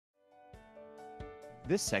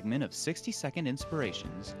This segment of 60-Second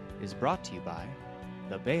Inspirations is brought to you by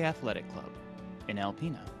the Bay Athletic Club in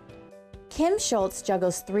Alpena. Kim Schultz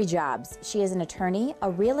juggles 3 jobs. She is an attorney,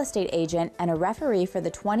 a real estate agent, and a referee for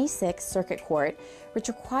the 26th Circuit Court, which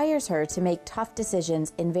requires her to make tough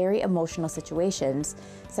decisions in very emotional situations,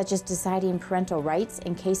 such as deciding parental rights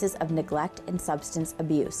in cases of neglect and substance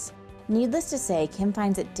abuse. Needless to say, Kim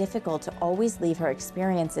finds it difficult to always leave her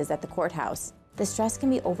experiences at the courthouse. The stress can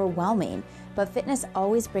be overwhelming, but fitness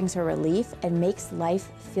always brings her relief and makes life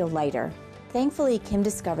feel lighter. Thankfully, Kim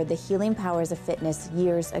discovered the healing powers of fitness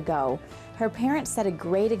years ago. Her parents set a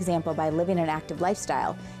great example by living an active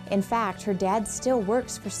lifestyle. In fact, her dad still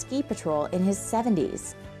works for Ski Patrol in his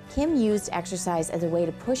 70s. Kim used exercise as a way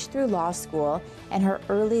to push through law school and her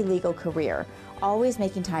early legal career, always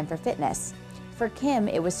making time for fitness. For Kim,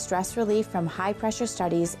 it was stress relief from high-pressure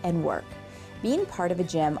studies and work. Being part of a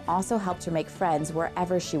gym also helped her make friends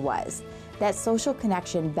wherever she was. That social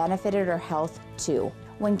connection benefited her health too.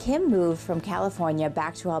 When Kim moved from California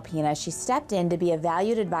back to Alpena, she stepped in to be a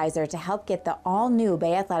valued advisor to help get the all-new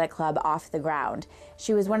Bay Athletic Club off the ground.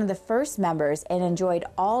 She was one of the first members and enjoyed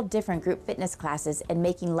all different group fitness classes and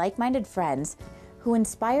making like-minded friends who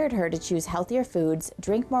inspired her to choose healthier foods,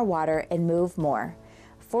 drink more water, and move more.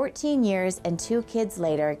 14 years and 2 kids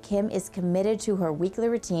later, Kim is committed to her weekly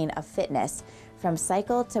routine of fitness, from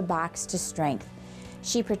cycle to box to strength.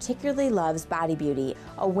 She particularly loves Body Beauty,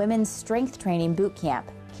 a women's strength training boot camp.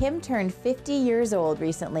 Kim turned 50 years old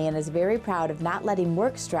recently and is very proud of not letting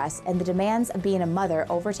work stress and the demands of being a mother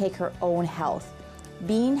overtake her own health.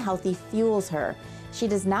 Being healthy fuels her. She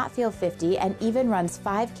does not feel 50 and even runs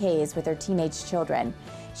 5Ks with her teenage children.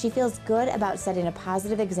 She feels good about setting a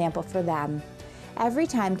positive example for them. Every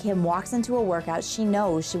time Kim walks into a workout, she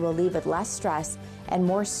knows she will leave with less stress and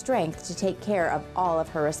more strength to take care of all of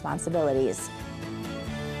her responsibilities.